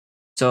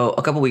So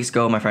a couple weeks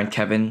ago, my friend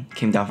Kevin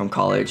came down from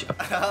college.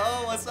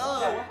 Oh, what's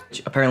up?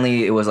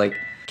 Apparently it was like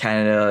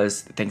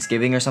Canada's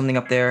Thanksgiving or something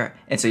up there,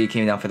 and so he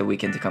came down for the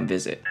weekend to come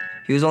visit.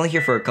 He was only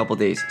here for a couple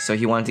days, so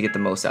he wanted to get the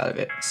most out of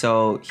it.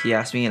 So he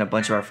asked me and a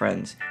bunch of our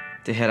friends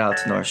to head out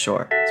to North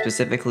Shore,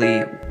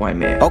 specifically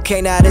Waimea. Okay,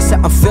 now this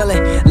I'm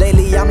feeling.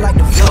 Lately I'm like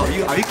the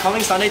Yo, are you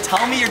coming Sunday?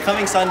 Tell me you're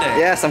coming Sunday.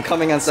 Yes, I'm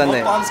coming on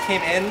Sunday. Smoke bombs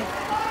came in.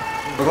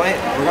 We're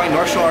going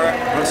North Shore.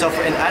 So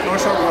at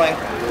North Shore we're going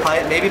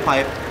pipe, maybe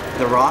pipe.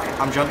 The Rock.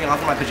 I'm jumping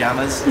off in my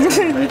pajamas. And dude,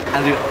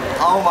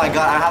 oh my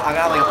god, I'm gonna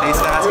have like a face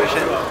mask or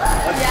shit.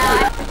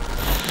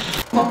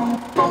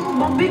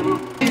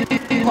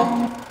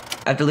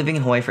 After living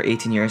in Hawaii for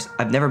 18 years,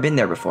 I've never been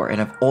there before, and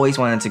I've always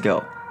wanted to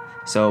go.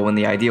 So when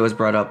the idea was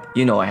brought up,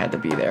 you know I had to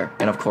be there.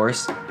 And of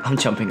course, I'm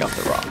jumping off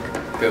the rock.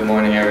 Good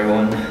morning,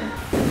 everyone.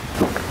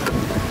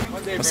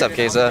 What's up,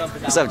 Kesa?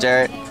 What's up,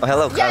 Jarrett? Oh,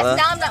 hello, Kyla. Yes,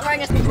 now I'm not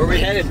wearing a... Where we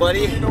headed,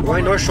 buddy? We're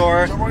going North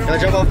Shore. Gonna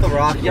jump off the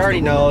rock. You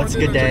already know it's a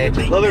good day. A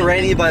little bit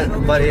rainy, but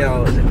you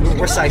know,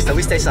 we're psyched though.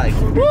 We stay psyched.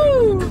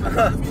 Woo!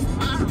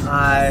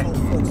 Hi.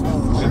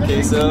 I'm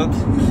Kesa.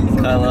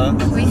 Kyla.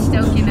 We're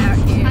stoking out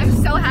here. I'm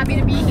so happy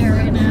to be here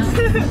right now.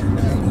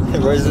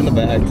 Roy's in the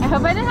bag. I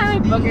hope I didn't have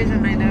any boogers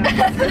in my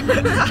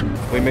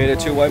nose. We made it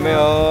to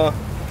Waimea.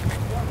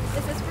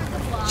 Is this for the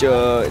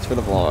vlog? It's for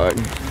the vlog.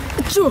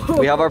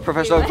 We have our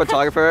professional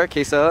photographer,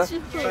 Kesa,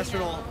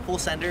 Professional full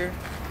sender.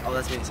 Oh,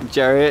 that's me.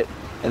 Jarrett,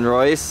 and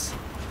Royce.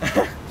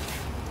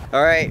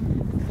 Alright,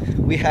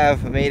 we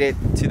have made it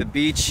to the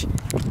beach.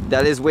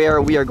 That is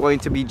where we are going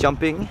to be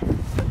jumping.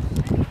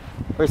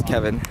 Where's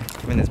Kevin?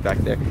 Kevin is back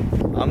there.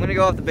 I'm gonna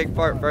go off the big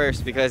part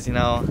first because, you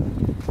know,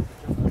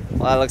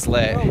 well, that looks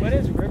lit. Oh, when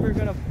is River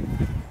gonna...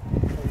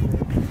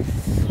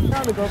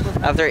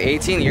 After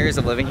 18 years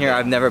of living here,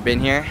 I've never been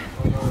here.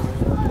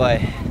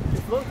 But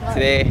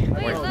today,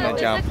 we're gonna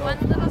jump.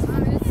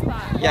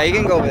 Yeah, you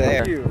can go over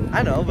there.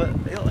 I know, but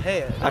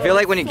hey. I feel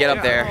like when you get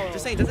up there,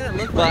 Just saying, doesn't it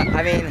look but like...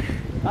 I mean,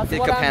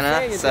 did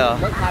Kapana, so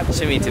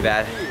shouldn't be too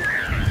bad.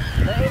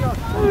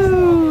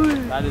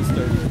 That is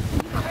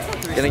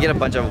dirty. Gonna get a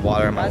bunch of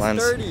water in my That's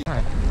lens. dirty.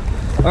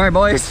 Alright,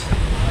 boys.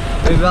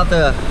 We're about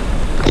to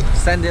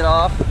send it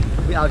off.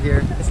 We out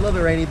here. It's a little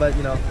bit rainy, but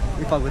you know,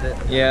 we fuck with it.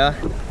 Yeah.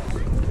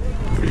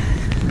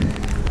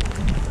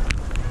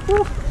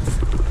 Woo.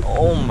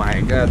 Oh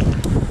my god.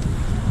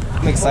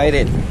 I'm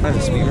excited. There's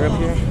a speeder up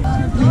here.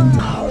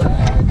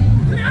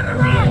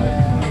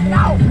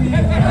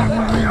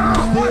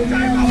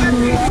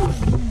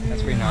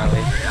 That's pretty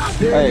gnarly.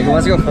 Alright, who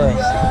wants to go first?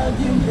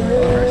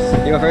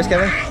 You go first,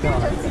 Kevin?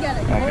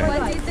 Together. Okay.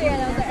 1, 2, 3,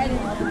 and I was like,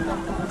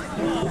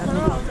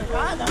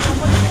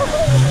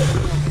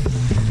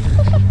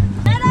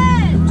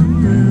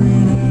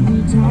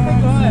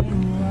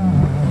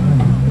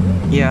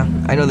 Yeah,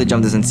 I know the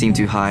jump doesn't seem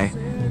too high,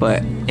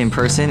 but in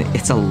person,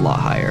 it's a lot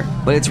higher.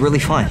 But it's really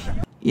fun.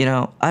 You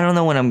know, I don't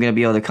know when I'm gonna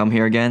be able to come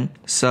here again,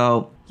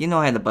 so you know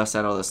I had to bust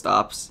out all the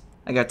stops.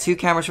 I got 2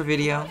 cameras for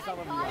video.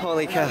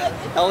 Holy cow,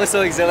 that was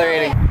so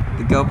exhilarating.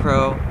 The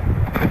GoPro.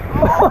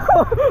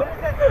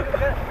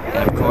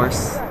 And of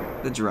course,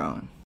 the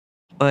drone.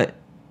 But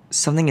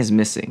something is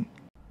missing.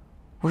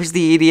 Where's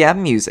the EDM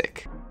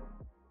music?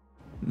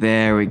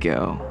 There we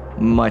go.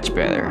 Much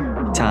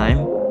better.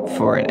 Time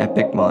for an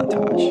epic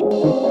montage.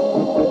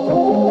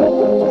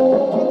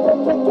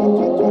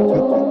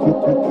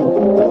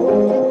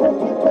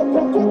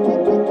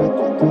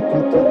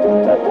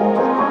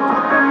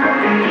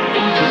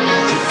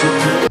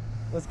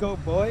 Let's go,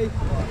 boy.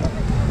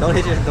 Don't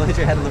hit your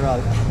head on the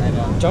rock. I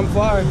know. Jump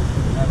far.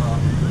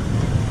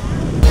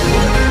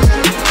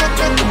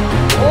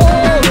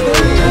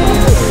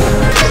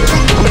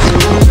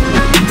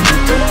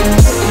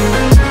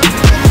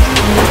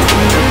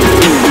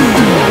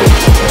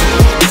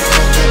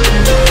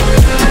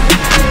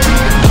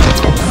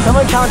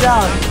 Someone count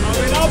down.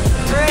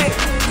 3,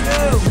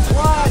 2,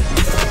 1.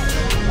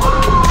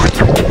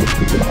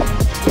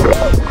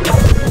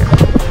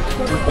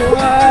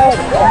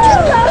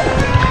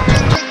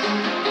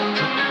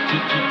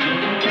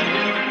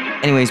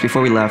 Anyways,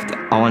 before we left,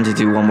 I wanted to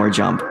do one more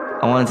jump.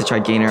 I wanted to try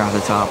gainer off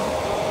the top.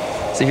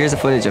 So here's the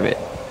footage of it.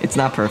 It's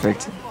not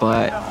perfect,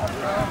 but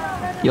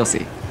you'll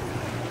see.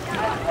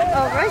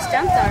 oh, Royce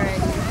jumped already.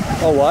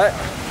 Oh, what?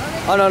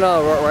 Oh,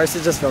 no, Royce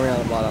is just filming on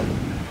the bottom.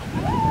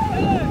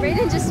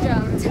 Brayden just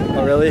jumped.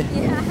 Oh, really?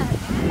 Yeah.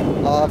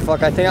 Oh,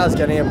 fuck, I think I was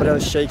getting it, but it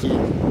was shaky.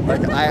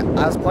 Like, I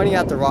was pointing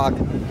at the rock,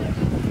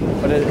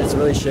 but it's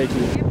really shaky.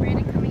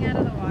 Brayden coming out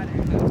of the water.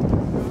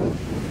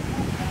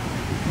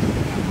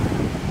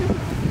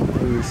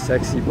 Ooh,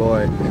 sexy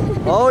boy.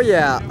 Oh,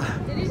 yeah.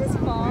 Did he just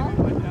fall?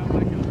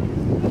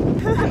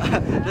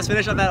 Just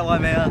finished up at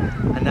Waimea,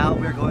 and now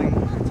we're going to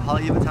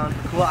Haleiwa Town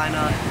for Kua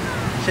Aina,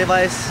 shave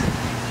ice,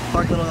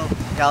 park little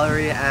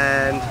gallery,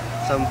 and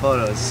some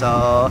photos.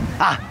 So,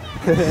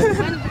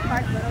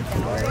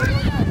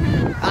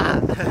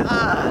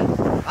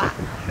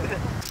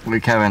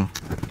 Wait, Kevin.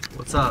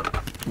 What's up?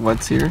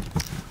 What's here?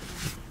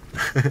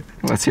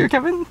 What's here,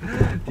 Kevin?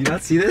 Do you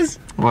not see this?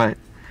 What?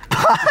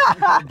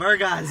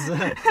 Burgers.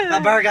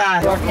 The burgers.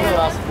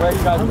 Where are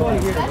you guys going?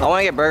 I want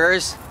to get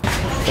burgers.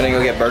 Gonna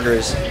go get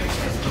burgers.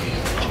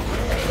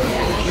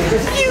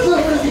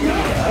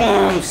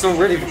 I'm so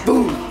ready for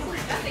food.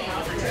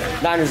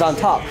 Niners on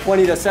top,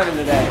 20-7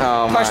 today.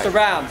 Oh Crush my. the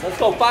Rams. Let's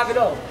go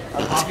 5-0.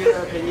 Unpopular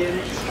opinion.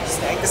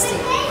 Snag the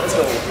seat. Let's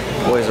go.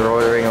 Boys are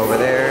ordering over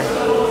there.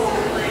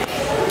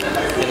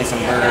 Getting some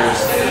burgers.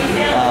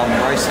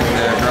 Royce and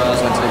the girls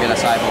went to get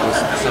us eyeballs.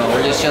 So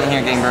we're just chilling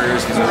here getting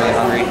burgers because we're really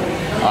hungry.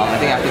 I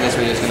think after this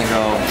we're just gonna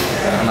go,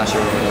 I'm not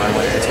sure where we're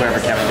going. It's wherever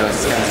Kevin goes.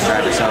 It's Kevin's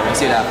driver, so we'll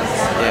see what happens.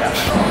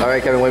 Yeah.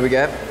 Alright Kevin, what do we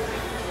get?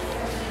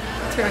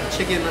 Turkey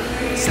chicken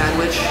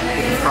sandwich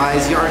with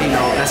fries. You already know.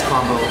 Best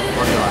combo.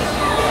 Or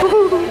not.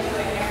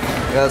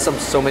 We got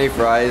so many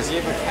fries.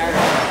 Give a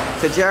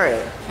carrot. To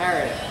Jared.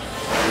 Carrot.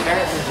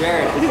 Carrot to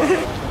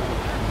Jared.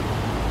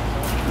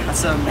 That's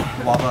some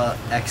guava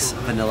X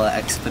vanilla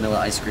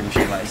ice cream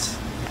shave ice.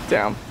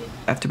 Damn.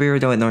 After we were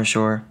done with North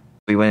Shore,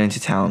 we went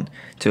into town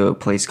to a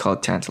place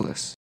called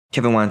Tantalus.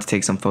 Kevin wanted to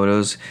take some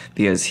photos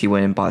because he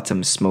went and bought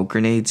some smoke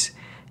grenades.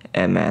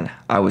 And man,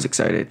 I was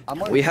excited.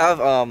 We have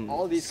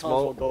All these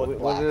smoke. Will go with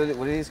black.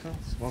 What are these called?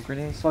 Smoke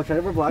grenades? Smoke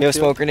grenade black. We have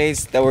smoke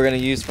grenades that we're gonna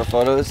use for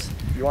photos.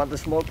 You want the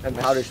smoke and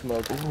powder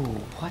smoke. Ooh,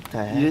 what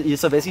the heck? You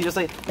so basically just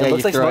like Yeah, it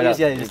looks like throw smoke. it up.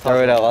 Yeah, You just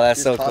throw it up. Oh,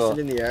 that's so Just toss cool. it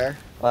in the air.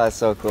 Oh, that's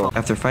so cool.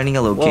 After finding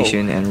a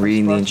location and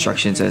reading the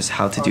instructions as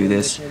how to do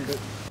this,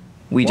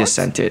 we just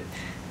sent it.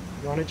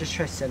 You want to just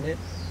try send it?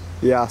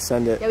 Yeah,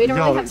 send it. Yeah, we don't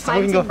No, really have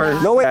someone time can to go first.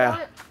 not- No way.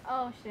 What?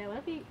 Oh shit, what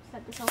if we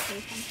set this whole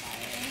place on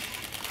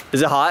fire?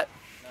 Is it hot?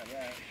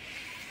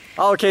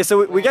 Oh, okay,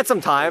 so we get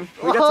some time.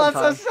 We get some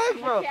time. sick,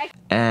 bro. Okay,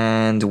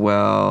 And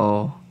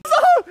well,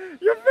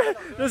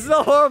 This is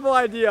a horrible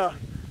idea.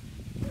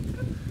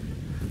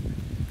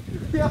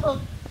 Yo,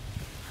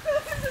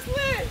 this is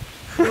lit.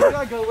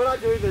 We're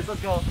not doing this.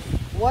 Let's go.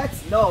 What?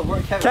 No,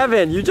 we're Kevin.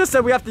 Kevin, you just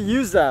said we have to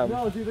use them.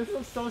 No, dude, this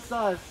looks so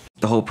sus.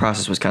 the whole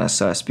process was kind of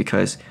sus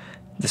because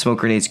the smoke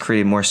grenades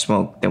created more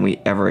smoke than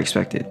we ever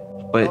expected.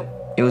 But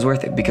it was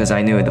worth it because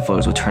I knew the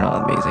photos would turn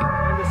out amazing.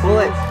 Pull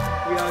it.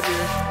 We out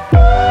here.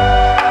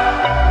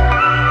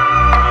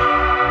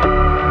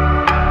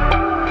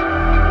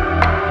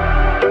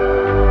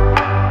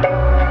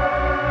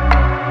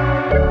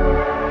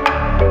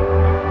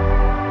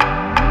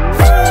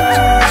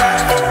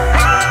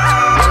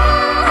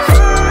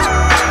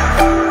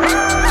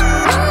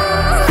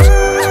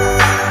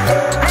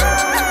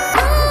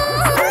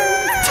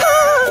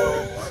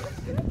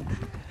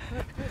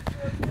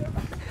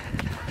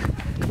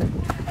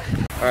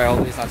 Alright,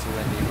 hopefully it's not too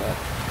windy, but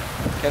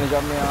Kevin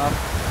dropped me off.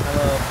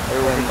 Hello.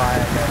 Everyone, Goodbye,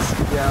 I guess.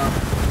 Yeah.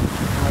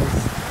 Nice.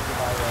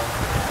 Goodbye, bro.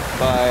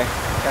 bye.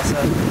 Guess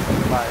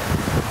goodbye.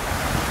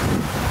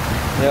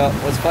 Yeah,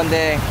 it was a fun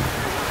day.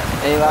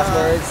 Any last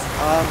words?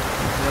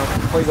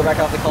 Before you go back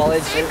off to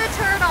college? save the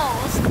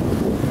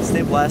turtles!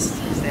 Stay blessed.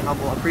 Stay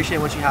humble. Appreciate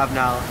what you have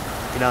now.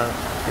 You know,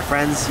 your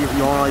friends, you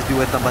won't always be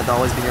with them, but they'll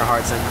always be in your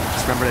hearts, and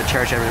just remember to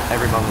cherish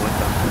every moment with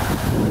them.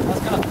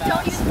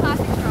 Don't use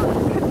plastic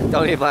straws.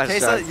 Don't eat last Okay,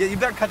 so you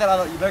better cut that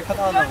out. You better cut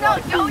that out. No,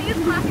 no, don't use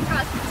plastic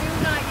straws.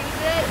 Do not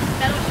use it.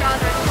 Metal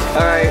straws are...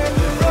 Alright.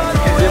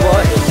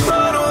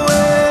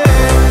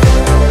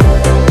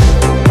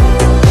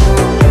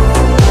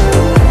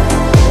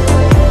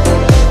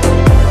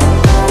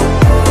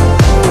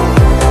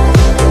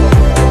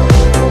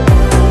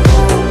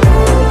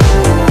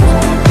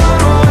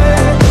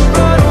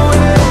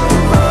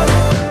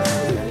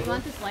 You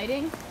want this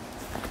lighting?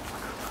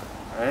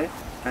 Alright,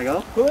 can I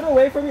go? Pull it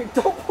away from you.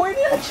 Don't point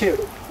it at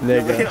you.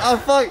 There you Wait, go. oh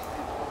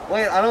fuck!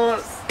 Wait, I don't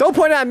want. Don't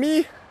point at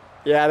me.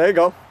 Yeah, there you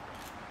go.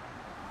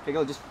 Okay,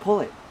 go, just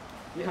pull it.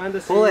 Behind the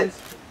Pull it.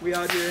 we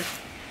out here.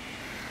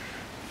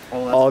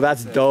 Oh, Oh,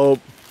 that's dope.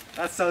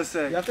 That's so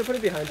sick. You have to put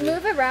it behind you.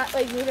 Move it around,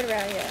 like move it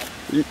around,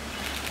 yeah.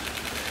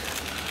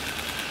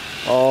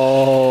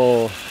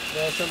 Oh.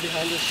 There's some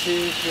behind the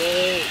scenes,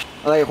 great.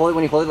 Like, hold it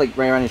when you hold it, like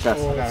right around your chest.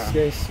 Oh, it's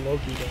getting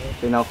smoky though.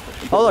 Okay, now.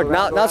 Oh look,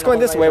 now it's going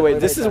this way. Wait,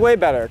 this is way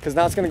better because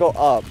now it's gonna go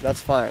up.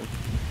 That's fine.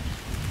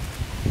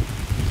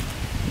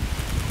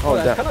 Oh,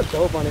 that's kind of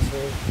dope,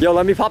 honestly. Yo,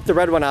 let me pop the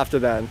red one after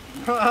then.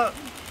 Let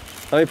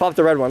me pop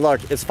the red one.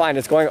 Look, it's fine.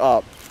 It's going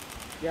up.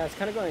 Yeah, it's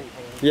kind of going.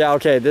 Yeah,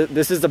 okay.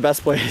 This is the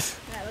best place.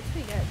 Yeah, that's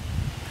pretty good.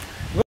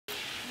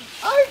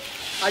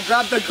 I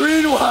grabbed the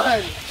green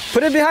one.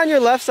 Put it behind your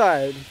left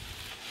side.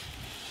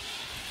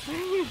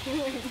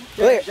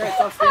 Wait,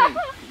 stop spinning.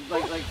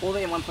 Like hold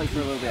it in one place for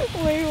a little bit.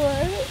 Wait,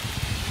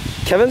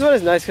 what? Kevin's one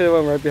is nice because it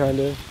went right behind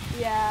him.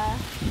 Yeah.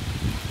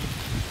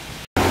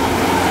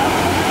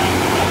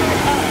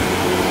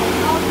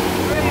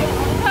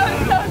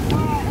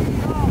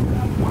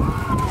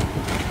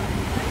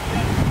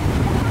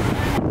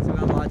 So we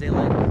got a lot of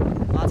daylight,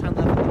 a lot of time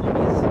left with the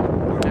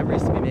homies, more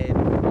memories to be made,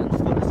 and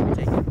photos to be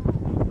taken.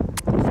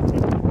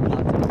 A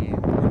lot to be made,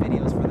 more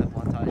videos for the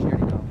montage, you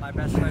already know. My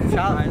best friend.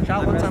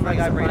 Shout one time my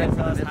guy Brandon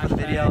for the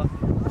video.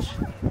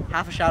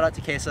 Half a shout out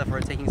to Kesa for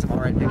taking some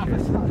alright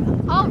pictures.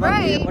 All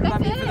right. What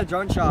about me that's for the it.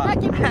 drone shot?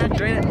 Not giving me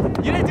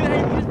Drayden, you didn't do that,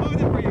 you just moved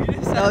it for you. You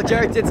just No,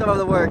 Jared did some of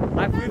the work.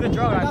 I flew the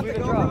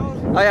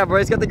drone. Oh yeah,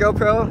 Royce got the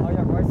GoPro. Oh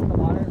yeah, Royce in the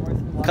water.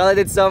 Kyla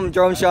did some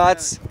drone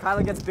shots.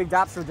 Kyla gets big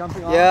daps for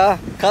jumping off. Yeah.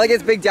 Kyla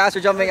gets big dash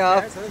for jumping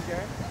off.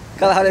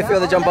 Kyla, how did it feel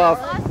to jump off?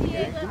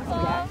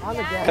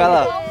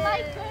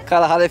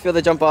 Kyla, how did it feel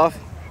to jump off?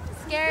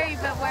 Scary,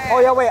 but where? Oh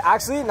yeah, wait.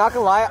 Actually, not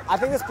gonna lie, I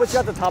think this puts you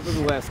at the top of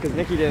the list because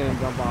Nikki didn't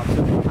jump off.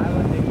 So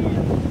Kyla, Nikki.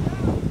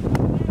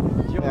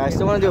 Yeah, I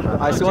still want to do.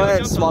 I still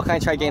want a small kind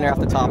of try gainer off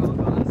the top.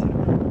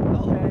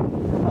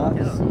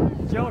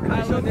 Joe,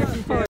 Kyla,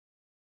 Nikki.